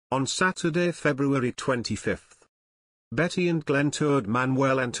On Saturday, February 25th, Betty and Glenn toured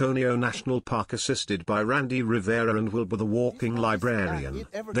Manuel Antonio National Park assisted by Randy Rivera and Wilber the Walking Librarian.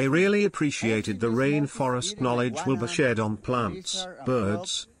 They really appreciated the rainforest knowledge Wilber shared on plants,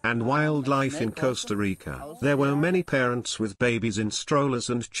 birds, and wildlife in Costa Rica. There were many parents with babies in strollers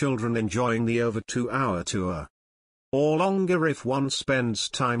and children enjoying the over 2-hour tour. Or longer if one spends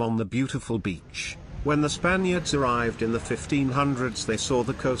time on the beautiful beach. When the Spaniards arrived in the 1500s, they saw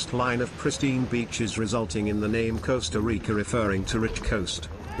the coastline of pristine beaches, resulting in the name Costa Rica, referring to rich coast.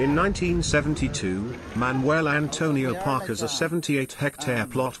 In 1972, Manuel Antonio Park, as a 78-hectare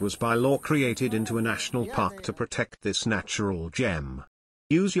plot, was by law created into a national park to protect this natural gem.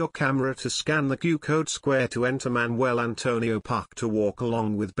 Use your camera to scan the Q code square to enter Manuel Antonio Park to walk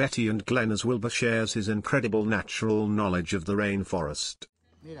along with Betty and Glenn as Wilber shares his incredible natural knowledge of the rainforest.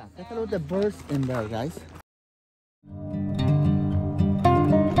 Mira, take a look at the birds in there, guys.